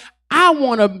what? I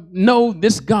want to know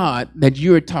this God that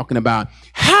you're talking about.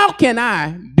 How can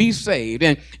I be saved?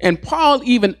 And Paul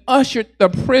even ushered the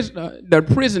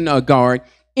prison guard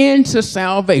into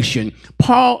salvation.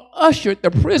 Paul ushered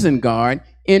the prison guard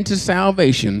into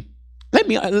salvation.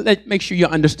 Let make sure you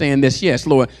understand this. Yes,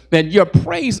 Lord, that your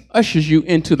praise ushers you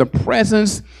into the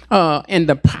presence and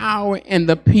the power and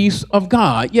the peace of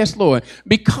God. Yes, Lord,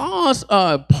 because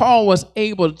Paul was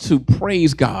able to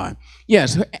praise God.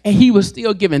 Yes, he was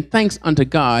still giving thanks unto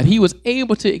God. He was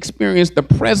able to experience the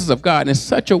presence of God in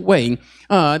such a way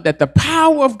that the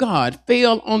power of God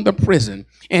fell on the prison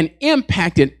and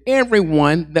impacted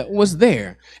everyone that was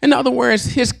there. In other words,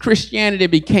 his Christianity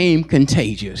became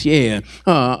contagious. Yeah.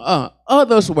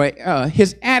 Others were,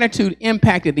 his attitude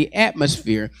impacted the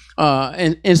atmosphere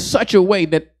in such a way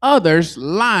that others'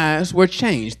 lives were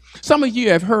changed. Some of you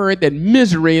have heard that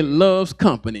misery loves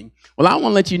company. Well, I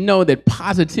want to let you know that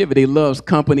positivity loves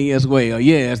company as well.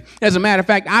 Yes. As a matter of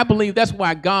fact, I believe that's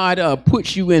why God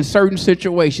puts you in certain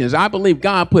situations. I believe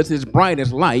God puts his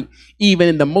brightest light even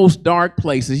in the most dark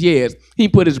places. Yes. He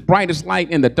put his brightest light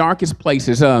in the darkest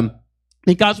places.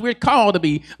 Because we're called to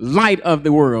be light of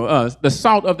the world, the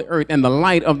salt of the earth and the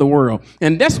light of the world.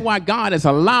 And that's why God has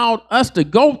allowed us to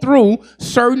go through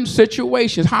certain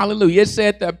situations. Hallelujah. It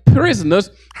said the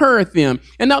prisoners heard them.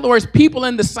 In other words, people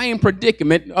in the same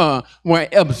predicament were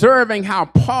observing how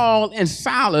Paul and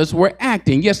Silas were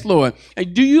acting. Yes, Lord.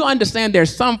 And do you understand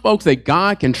there's some folks that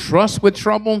God can trust with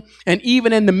trouble? And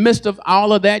even in the midst of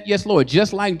all of that, yes, Lord,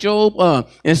 just like Job,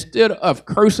 instead of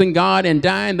cursing God and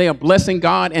dying, they are blessing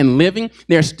God and living.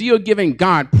 They're still giving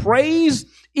God praise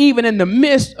even in the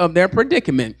midst of their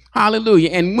predicament. Hallelujah.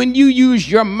 And when you use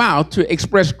your mouth to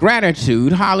express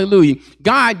gratitude, hallelujah,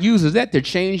 God uses that to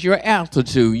change your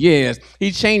altitude. Yes,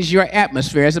 he changed your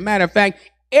atmosphere. As a matter of fact,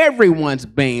 everyone's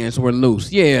bands were loose.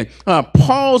 Yeah.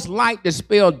 Paul's light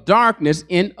dispelled darkness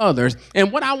in others.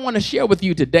 And what I want to share with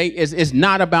you today is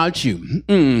not about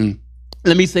you.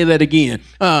 Let me say that again.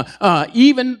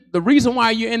 Even the reason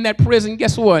why you're in that prison,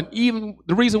 guess what? Even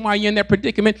the reason why you're in that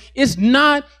predicament is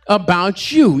not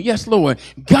about you. Yes, Lord.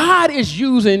 God is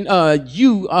using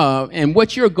you and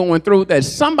what you're going through that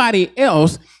somebody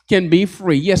else can be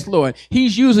free. Yes, Lord.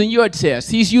 He's using your test.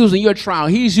 He's using your trial.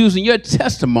 He's using your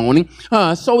testimony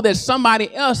so that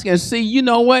somebody else can see, you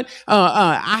know what?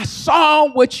 I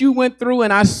saw what you went through,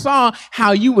 and I saw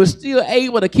how you were still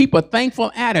able to keep a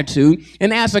thankful attitude.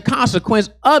 And as a consequence,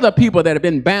 other people that have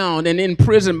been bound and in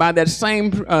prison by that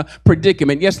same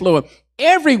predicament, yes, Lord,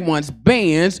 everyone's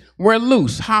bands were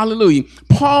loose. Hallelujah.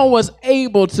 Paul was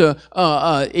able to,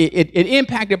 it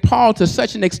impacted Paul to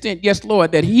such an extent, yes,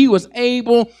 Lord, that he was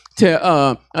able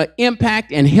to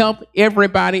impact and help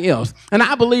everybody else. And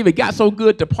I believe it got so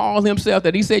good to Paul himself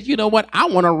that he said, you know what, I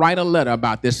want to write a letter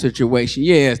about this situation.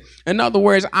 Yes. In other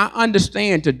words, I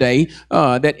understand today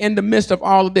that in the midst of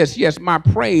all of this, yes, my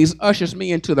praise ushers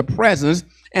me into the presence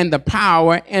and the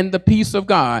power and the peace of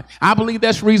God. I believe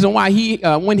that's the reason why he,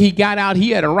 when he got out, he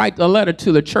had to write a letter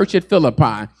to the church at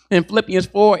Philippi. In Philippians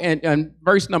 4 and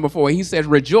verse number 4, he says,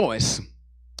 rejoice.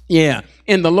 Yeah,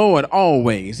 in the Lord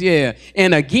always. Yeah,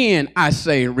 and again I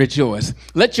say rejoice.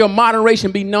 Let your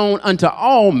moderation be known unto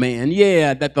all men.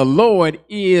 Yeah, that the Lord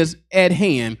is at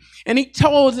hand. And he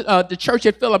told the church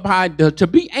at Philippi to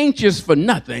be anxious for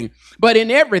nothing, but in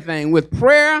everything with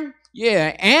prayer.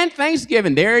 Yeah, and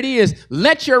thanksgiving. There it is.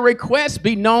 Let your requests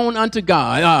be known unto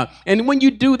God. And when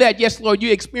you do that, yes, Lord,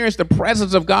 you experience the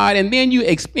presence of God, and then you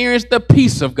experience the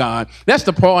peace of God. That's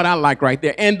the part I like right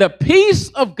there. And the peace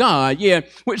of God, yeah,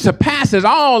 which surpasses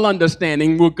all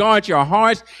understanding, will guard your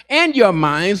hearts and your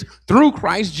minds through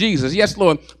Christ Jesus. Yes,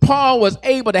 Lord. Paul was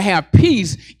able to have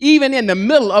peace even in the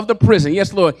middle of the prison.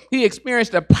 Yes, Lord. He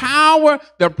experienced the power,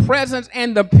 the presence,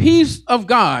 and the peace of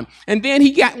God. And then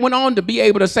he went on to be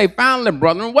able to say, finally,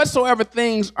 brethren, whatsoever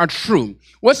things are true,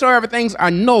 whatsoever things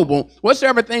are noble,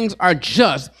 whatsoever things are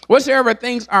just, whatsoever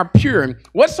things are pure,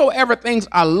 whatsoever things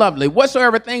are lovely,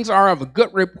 whatsoever things are of a good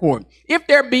report, if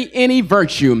there be any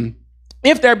virtue,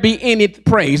 if there be any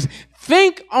praise,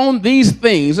 think on these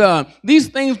things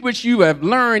which you have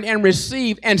learned and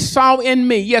received and saw in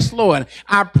me. Yes, Lord.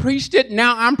 I preached it.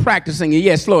 Now I'm practicing it.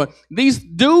 Yes, Lord. These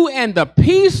do, and the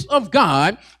peace of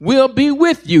God will be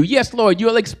with you. Yes, Lord.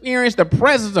 You'll experience the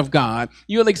presence of God.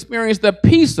 You'll experience the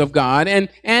peace of God and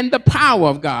the power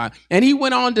of God. And he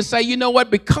went on to say, you know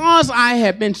what? Because I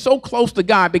have been so close to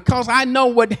God, because I know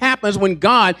what happens when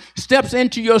God steps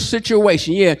into your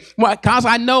situation. Yeah. Because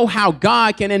I know how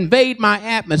God can invade my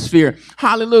atmosphere.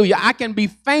 Hallelujah. I can be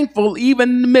thankful even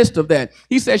in the midst of that.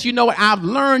 He says, you know what? I've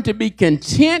learned to be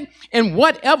content in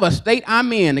whatever state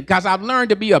I'm in, because I've learned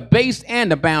to be abased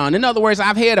and abound. In other words,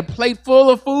 I've had a plate full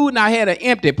of food and I had an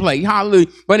empty plate. Hallelujah.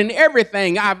 But in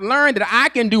everything, I've learned that I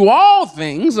can do all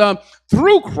things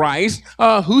through Christ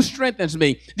who strengthens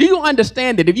me. Do you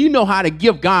understand that if you know how to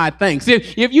give God thanks,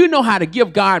 if you know how to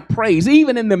give God praise,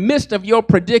 even in the midst of your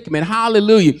predicament,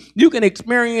 hallelujah, you can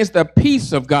experience the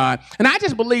peace of God. And I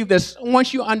just believe that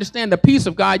once you understand the peace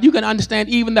of God, you can understand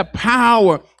even the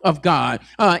power of God.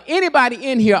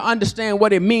 Anybody in here understand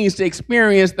what it means to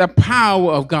experience the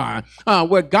power of God,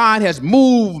 where God has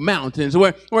moved mountains,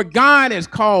 where God has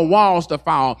called walls to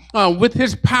fall. With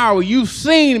his power, you've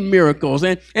seen miracles.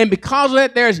 And because of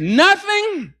that, there's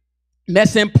nothing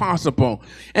that's impossible.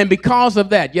 And because of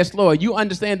that, yes, Lord, you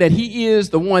understand that he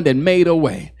is the one that made a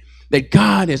way, that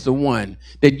God is the one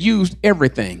that used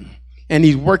everything, and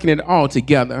he's working it all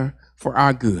together for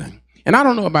our good. And I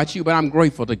don't know about you, but I'm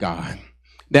grateful to God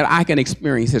that I can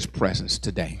experience his presence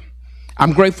today.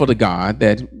 I'm grateful to God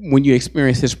that when you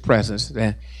experience his presence,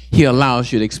 that he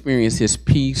allows you to experience his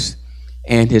peace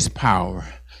and his power.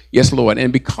 Yes, Lord.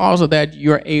 And because of that,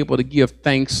 you're able to give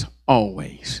thanks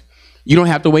always. You don't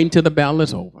have to wait until the battle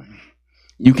is over.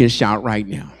 You can shout right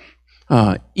now.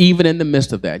 Even in the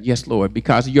midst of that, yes, Lord,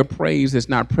 because your praise is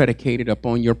not predicated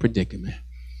upon your predicament.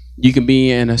 You can be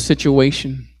in a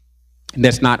situation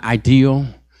that's not ideal.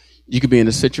 You could be in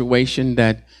a situation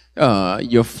that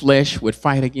your flesh would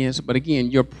fight against. But again,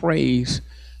 your praise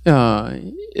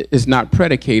is not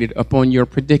predicated upon your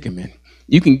predicament.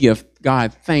 You can give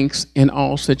God thanks in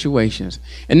all situations.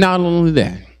 And not only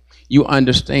that, you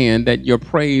understand that your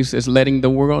praise is letting the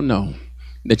world know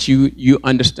that you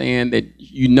understand that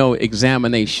you know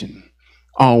examination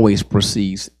always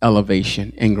precedes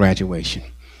elevation and graduation.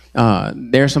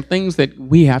 There are some things that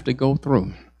we have to go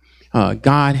through.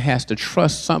 God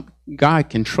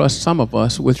can trust some of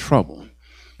us with trouble.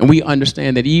 And we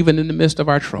understand that even in the midst of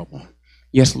our trouble,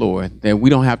 yes, Lord, that we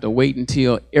don't have to wait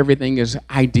until everything is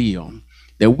ideal,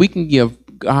 that we can give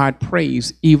God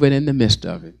praise even in the midst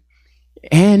of it.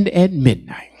 And at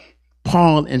midnight,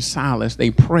 Paul and Silas,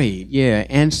 they prayed,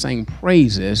 and sang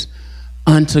praises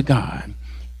unto God.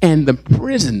 And the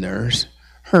prisoners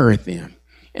heard them.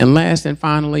 And last and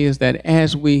finally is that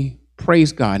as we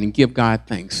praise God and give God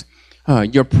thanks,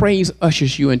 your praise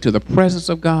ushers you into the presence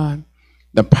of God,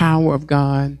 the power of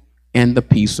God, and the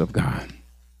peace of God.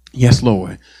 Yes,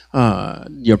 Lord.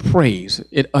 Your praise,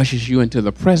 it ushers you into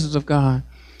the presence of God,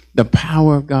 the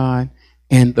power of God,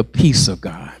 and the peace of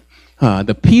God.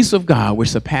 The peace of God, which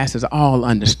surpasses all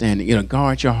understanding, it'll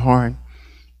guard your heart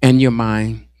and your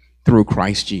mind through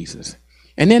Christ Jesus.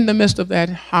 And in the midst of that,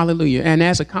 hallelujah, and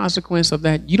as a consequence of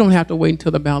that, you don't have to wait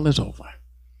until the battle is over.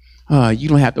 You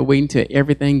don't have to wait until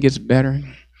everything gets better.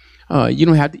 You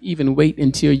don't have to even wait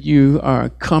until you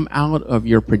come out of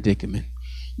your predicament.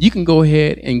 You can go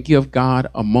ahead and give God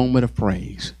a moment of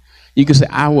praise. You can say,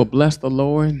 I will bless the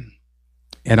Lord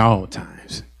at all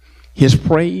times. His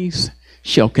praise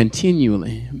shall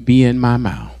continually be in my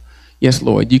mouth. Yes,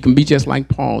 Lord. You can be just like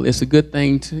Paul. It's a good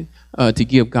thing to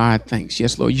give God thanks.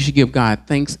 Yes, Lord. You should give God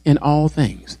thanks in all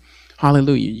things.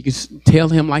 Hallelujah. You can tell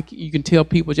him like you can tell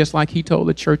people just like he told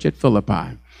the church at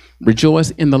Philippi.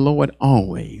 Rejoice in the Lord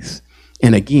always.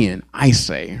 And again, I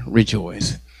say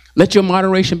rejoice. Let your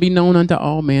moderation be known unto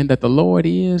all men that the Lord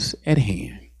is at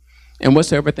hand. And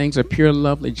whatsoever things are pure,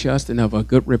 lovely, just, and of a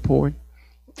good report,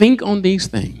 think on these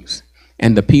things,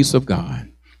 and the peace of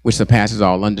God, which surpasses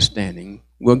all understanding,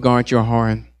 will guard your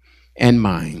heart and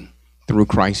mind through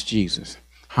Christ Jesus.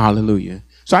 Hallelujah.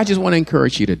 So I just want to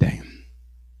encourage you today,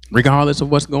 regardless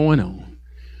of what's going on,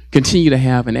 continue to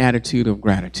have an attitude of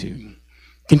gratitude.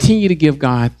 Continue to give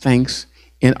God thanks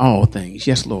in all things.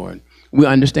 Yes, Lord. We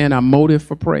understand our motive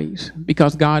for praise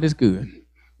because God is good.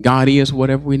 God is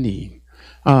whatever we need.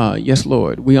 Yes,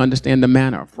 Lord. We understand the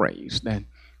manner of praise, that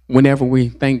whenever we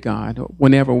thank God,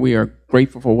 whenever we are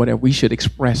grateful for whatever, we should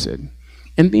express it.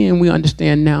 And then we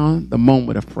understand now the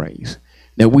moment of praise,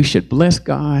 that we should bless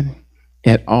God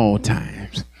at all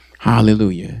times.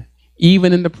 Hallelujah.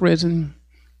 Even in the prison,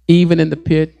 even in the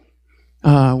pit,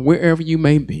 wherever you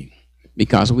may be,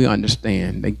 because we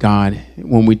understand that God,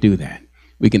 when we do that,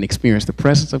 we can experience the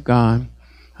presence of God,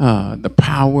 the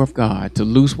power of God to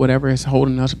loose whatever is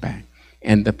holding us back,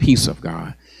 and the peace of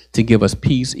God to give us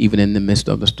peace even in the midst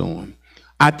of the storm.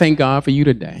 I thank God for you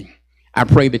today. I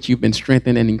pray that you've been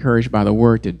strengthened and encouraged by the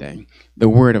word today, the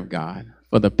word of God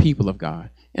for the people of God.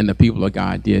 And the people of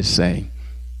God did say,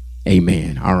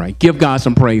 amen. All right. Give God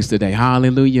some praise today.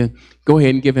 Hallelujah. Go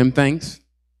ahead and give him thanks.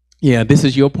 Yeah, this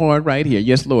is your part right here.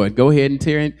 Yes, Lord. Go ahead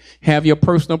and have your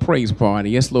personal praise party.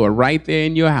 Yes, Lord. Right there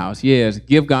in your house. Yes.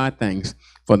 Give God thanks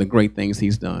for the great things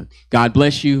he's done. God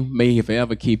bless you. May he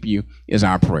forever keep you is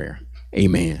our prayer.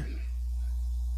 Amen.